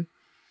 love him.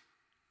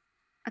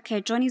 Okay,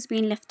 Johnny's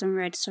being left on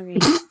red, sorry.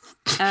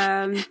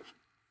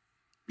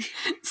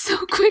 So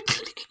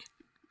quickly.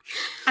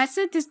 I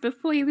said this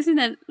before, he was in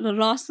the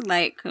last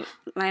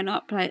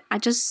lineup, like I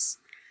just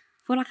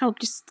feel like I'll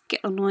just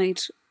get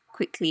annoyed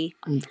quickly.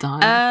 I'm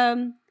done.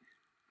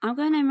 I'm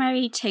gonna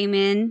marry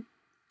Taemin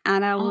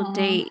and I will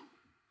date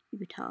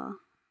Utah.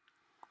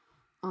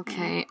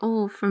 Okay.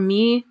 Oh, for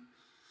me,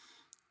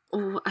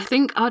 I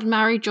think I'd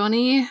marry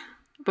Johnny,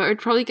 but I'd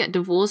probably get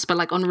divorced, but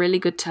like on really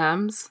good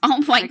terms.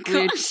 Oh my gosh.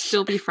 We'd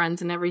still be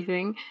friends and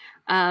everything.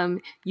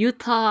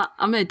 Utah,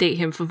 I'm gonna date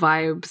him for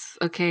vibes.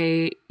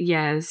 Okay,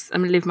 yes,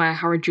 I'm gonna live my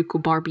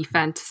Harajuku Barbie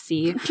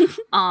fantasy.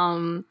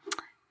 Taemin,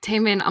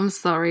 I'm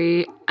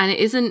sorry, and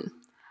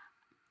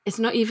it's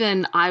not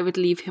even I would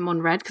leave him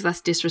on red because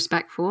that's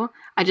disrespectful.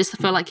 I just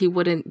feel like he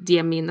wouldn't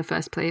DM me in the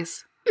first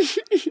place.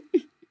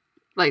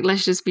 Like,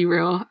 let's just be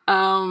real.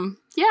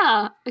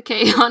 Yeah.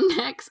 Okay, our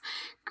next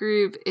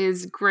group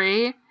is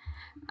Grey,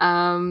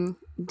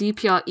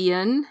 DPR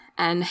Ian,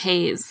 and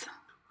Hayes.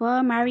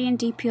 Well, marrying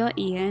DPR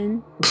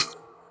Ian.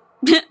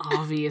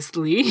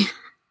 Obviously.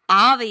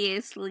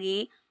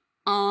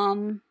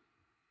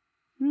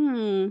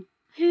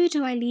 Who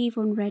do I leave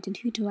on red and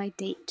who do I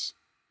date?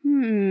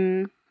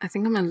 I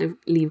think I'm gonna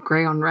leave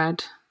Grey on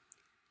red.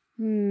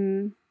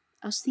 I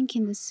was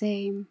thinking the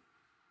same.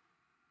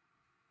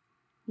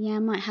 Yeah, I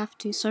might have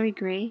to. Sorry,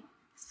 Grey.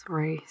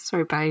 Sorry,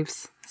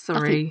 babes.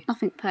 Sorry.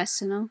 Nothing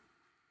personal.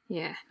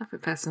 Yeah, nothing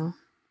personal.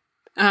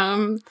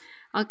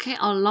 Okay,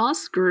 our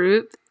last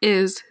group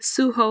is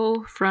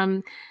Suho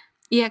from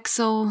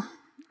EXO.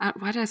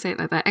 Why did I say it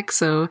like that?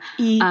 EXO.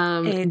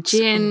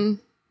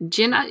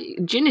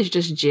 Jin is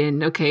just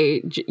Jin.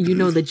 Okay, you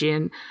know the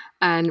Jin.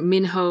 And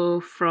Minho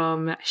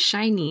from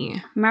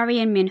SHINee.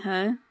 Marion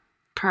Minho.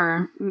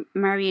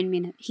 Marion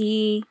Minho.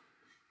 He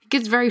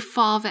gives very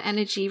father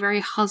energy, very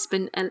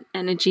husband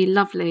energy.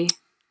 Lovely.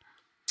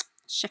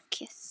 Chef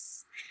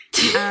kiss.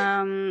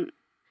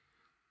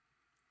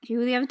 Who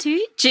were the other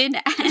two? Jin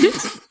and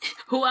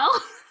Who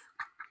else?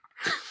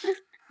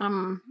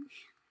 and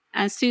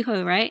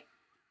Suho, right?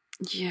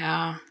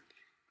 Yeah.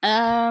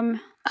 I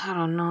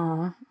don't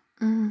know.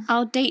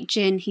 I'll date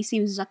Jin. He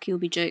seems like he'll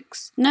be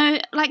jokes. No,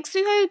 like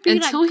Suho would be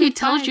Until like he good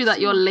tells you vibes,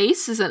 that your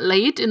lace isn't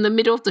laid in the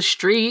middle of the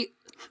street.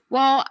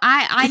 Well,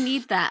 I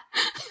need that.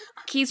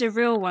 He's a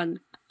real one.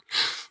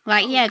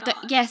 Like,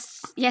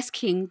 yes,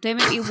 King. Don't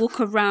make me walk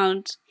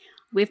around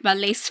with my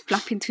lace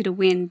flapping to the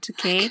wind,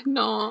 okay?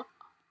 No.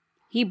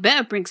 He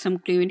better bring some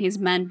glue in his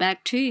man bag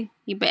too.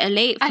 He better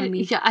lay it for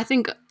me. Yeah, I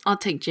think I'll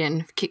take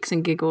Jin for kicks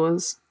and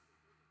giggles.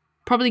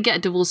 Probably get a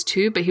divorce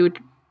too, but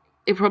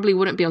it probably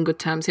wouldn't be on good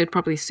terms. He would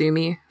probably sue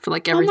me for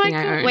like everything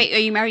I own. Wait, are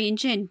you marrying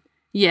Jin?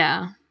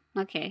 Yeah.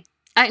 Okay.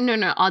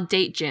 No, I'll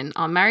date Jin.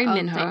 I'll marry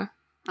Minho.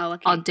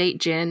 Okay. I'll date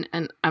Jin,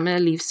 and I'm gonna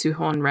leave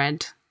Suho on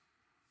red.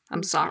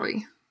 I'm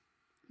sorry.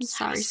 I'm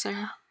sorry,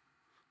 sir.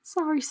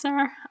 Sorry,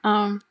 sir.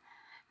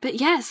 But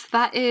yes,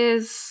 that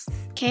is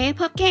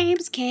K-pop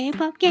games,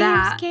 K-pop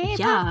games, games,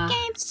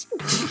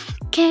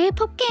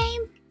 K-pop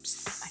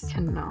games. I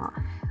cannot.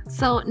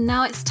 So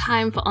now it's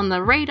time for On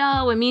the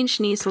Radar, where me and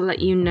Shanice will let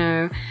you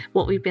know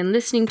what we've been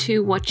listening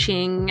to,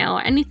 watching,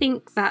 or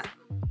anything that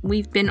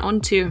we've been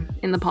onto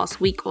in the past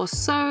week or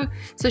so.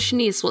 So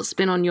Shanice, what's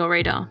been on your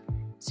radar?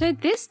 So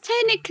this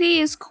technically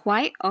is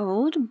quite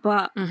old,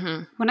 but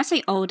when I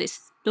say old, it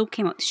still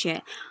came out this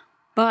year.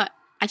 But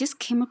I just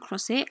came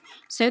across it.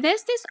 So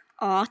there's this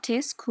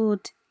artist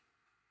called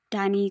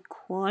Danny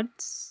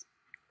Quads,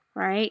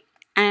 right?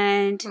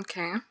 And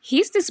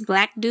he's this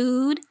black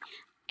dude,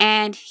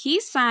 and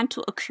he's signed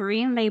to a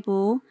Korean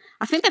label.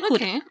 I think they're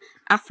called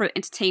Afro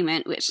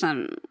Entertainment, which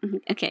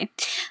okay.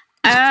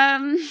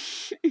 And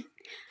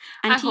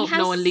I hope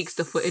no one leaks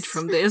the footage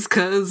from this,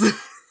 because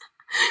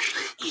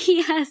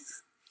he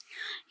has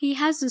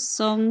a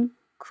song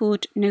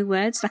called No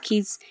Words, like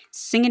he's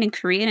singing in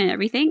Korean and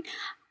everything.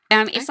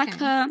 It's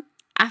like a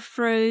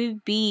Afro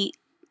beat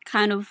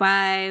kind of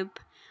vibe.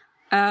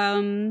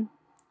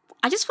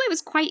 I just thought it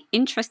was quite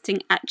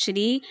interesting,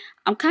 actually.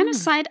 I'm kind of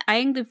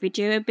side-eyeing the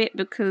video a bit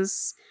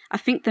because I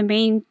think the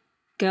main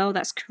girl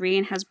that's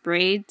Korean has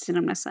braids, and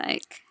I'm just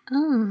like,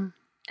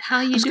 how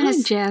are you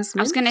doing,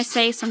 Jasmine? I was gonna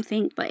say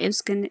something, but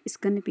it's gonna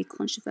be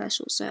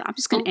controversial, so I'm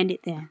just gonna end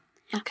it there.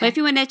 Okay. But if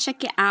you want to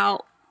check it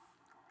out,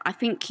 I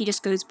think he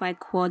just goes by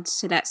Quads,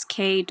 so that's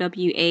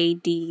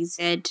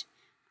KWADZ,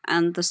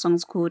 and the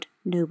song's called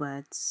No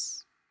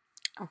Words.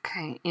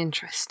 Okay,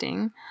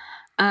 interesting.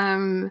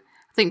 I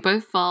think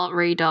both our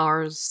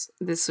radars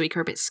this week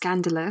are a bit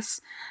scandalous,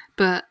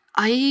 but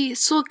I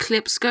saw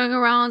clips going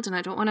around, and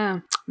I don't want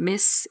to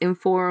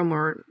misinform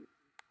or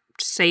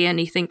say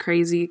anything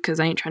crazy because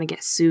I ain't trying to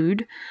get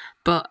sued.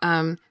 But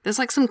there's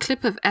like some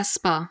clip of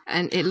aespa,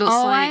 and it looks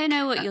like I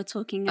know what you're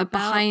talking about.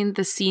 Behind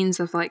the scenes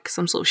of like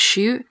some sort of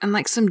shoot, and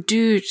like some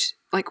dude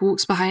like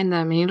walks behind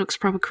them, and he looks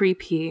proper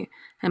creepy,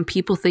 and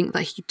people think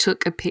that he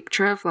took a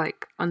picture of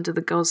like under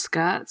the girls'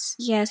 skirts.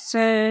 Yeah,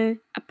 so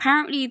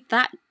apparently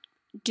that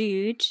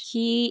dude,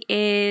 he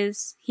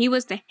was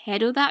the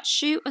head of that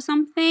shoot or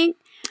something.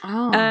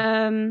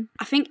 I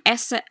think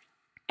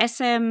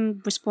SM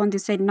responded,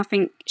 said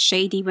nothing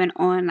shady went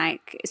on,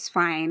 like it's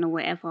fine or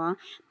whatever.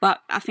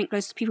 But I think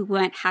those people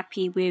weren't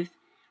happy with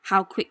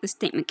how quick the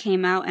statement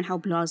came out and how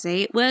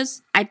blasé it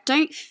was. I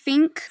don't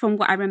think, from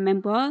what I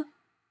remember,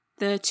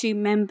 the two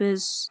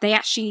members, they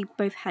actually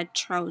both had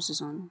trousers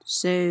on,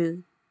 so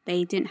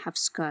they didn't have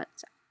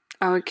skirts.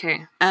 Oh,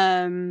 okay.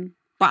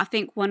 But I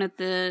think one of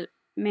the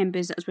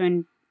members that was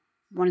wearing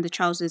one of the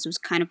trousers was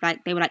kind of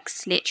like, they were like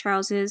slit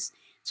trousers,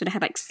 so they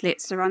had like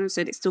slits around them,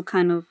 so it's still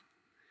kind of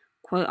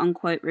quote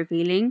unquote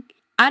revealing.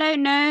 I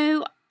don't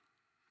know.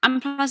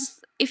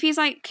 Plus, if he's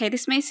like, okay,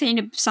 this may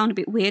sound a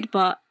bit weird,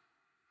 but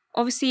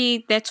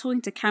obviously they're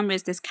talking to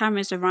cameras, there's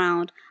cameras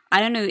around. I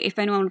don't know if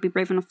anyone would be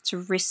brave enough to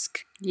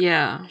risk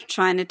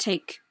trying to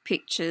take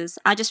pictures.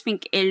 I just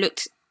think it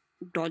looked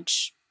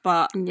dodge,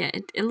 but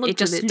it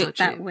just a bit looked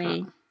dodgy, that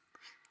way.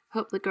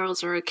 Hope the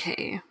girls are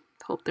okay.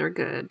 Hope they're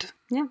good.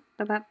 Yeah,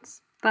 but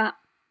that's that.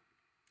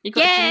 You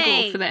got a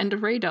jingle for the end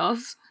of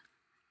radars.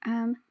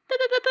 On the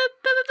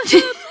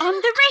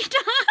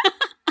radar.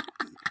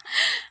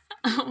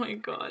 Oh my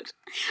god.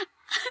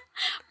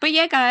 But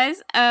yeah,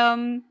 guys,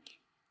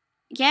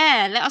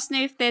 let us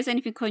know if there's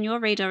anything on your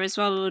radar as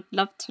well. We would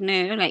love to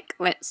know. Like,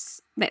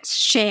 let's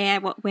share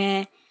what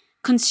we're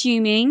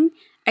consuming.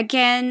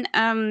 Again,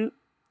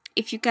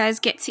 if you guys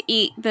get to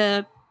eat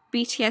the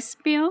BTS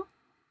meal,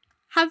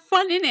 have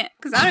fun in it,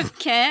 because I don't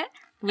care.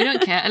 We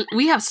don't care.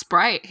 We have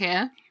Sprite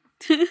here.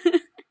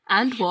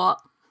 And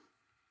what?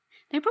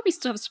 They probably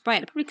still have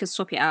Sprite. They probably could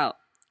swap it out.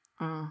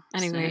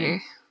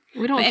 Anyway,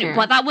 we don't care.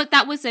 But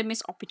that was a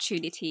missed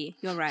opportunity.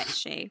 You're right,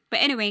 Shay.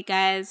 But anyway,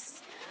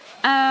 guys,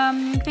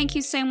 thank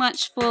you so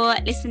much for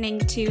listening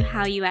to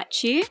How You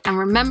At You. And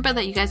remember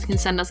that you guys can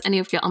send us any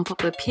of your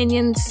unpopular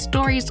opinions,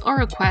 stories, or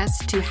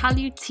requests to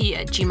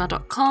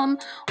howyout@gmail.com,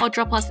 or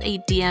drop us a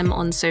DM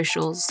on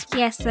socials.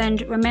 Yes,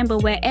 and remember,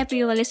 wherever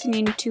you are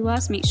listening to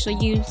us, make sure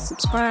you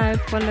subscribe,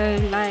 follow,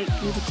 like,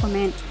 leave a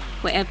comment.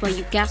 whatever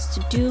you gas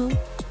to do,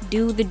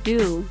 do the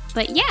do.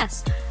 But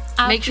yes,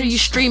 make sure you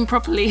stream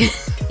properly.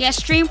 Yeah,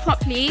 stream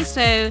properly.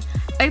 So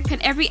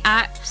open every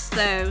app.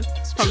 So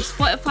from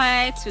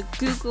Spotify to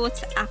Google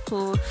to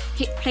Apple,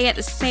 hit play at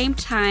the same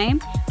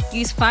time.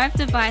 Use 5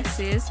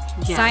 devices.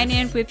 Yes. Sign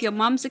in with your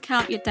mom's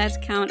account, your dad's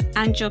account,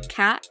 and your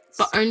cat.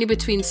 But only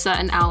between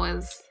certain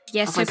hours.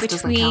 Yeah, so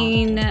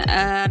between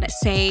let's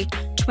say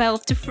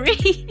 12 to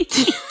 3.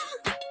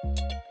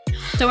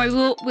 Don't worry,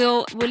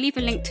 we'll leave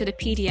a link to the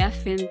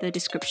PDF in the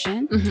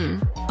description.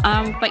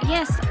 But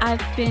yes,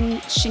 I've been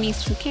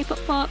Shanice from K-pop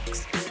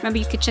Box. Remember,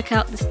 you could check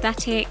out the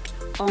Static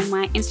on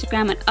my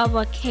Instagram and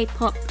other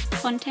K-pop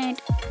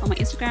content on my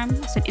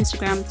Instagram. I said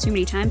Instagram too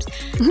many times.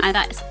 And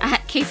that's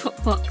at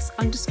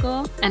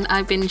KPopBox_. And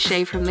I've been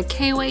Shay from the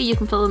K-Way. You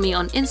can follow me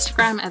on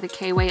Instagram at the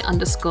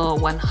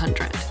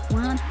K-Way_100.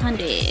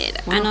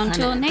 100. And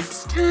until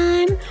next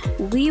time,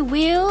 we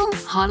will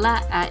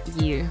holla at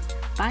you.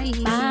 Bye.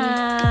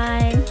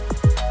 Bye.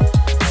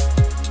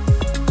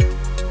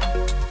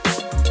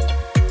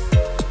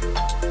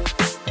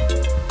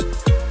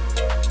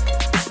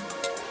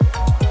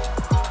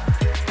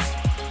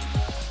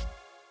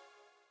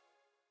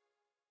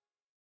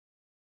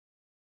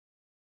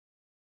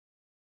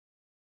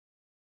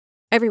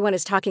 Everyone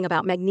is talking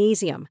about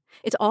magnesium.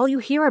 It's all you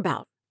hear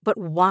about. But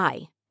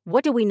why?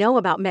 What do we know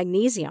about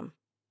magnesium?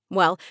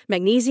 Well,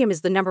 magnesium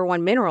is the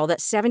 #1 mineral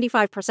that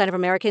 75% of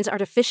Americans are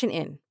deficient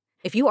in.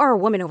 If you are a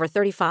woman over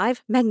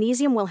 35,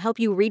 magnesium will help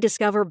you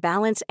rediscover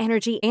balance,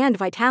 energy, and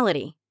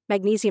vitality.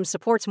 Magnesium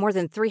supports more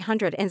than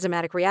 300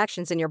 enzymatic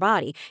reactions in your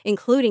body,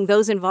 including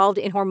those involved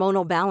in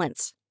hormonal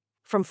balance.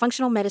 From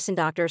functional medicine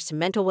doctors to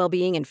mental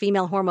well-being and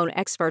female hormone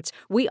experts,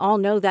 we all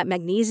know that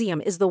magnesium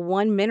is the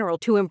one mineral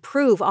to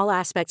improve all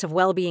aspects of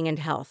well-being and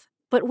health.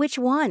 But which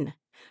one?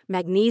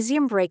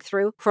 Magnesium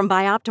Breakthrough from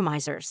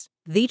Bioptimizers,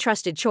 the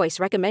trusted choice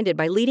recommended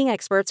by leading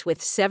experts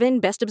with 7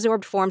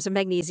 best-absorbed forms of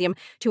magnesium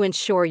to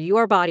ensure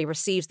your body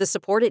receives the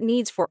support it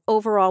needs for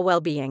overall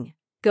well-being.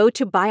 Go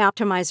to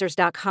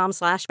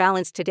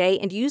bioptimizers.com/balance today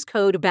and use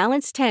code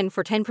BALANCE10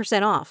 for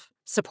 10% off.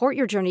 Support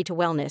your journey to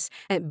wellness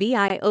at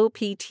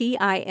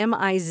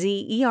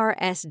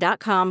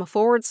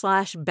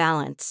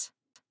bioptimizers.com/balance.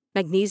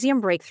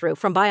 Magnesium Breakthrough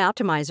from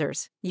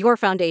Bioptimizers, your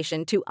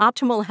foundation to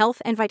optimal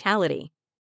health and vitality.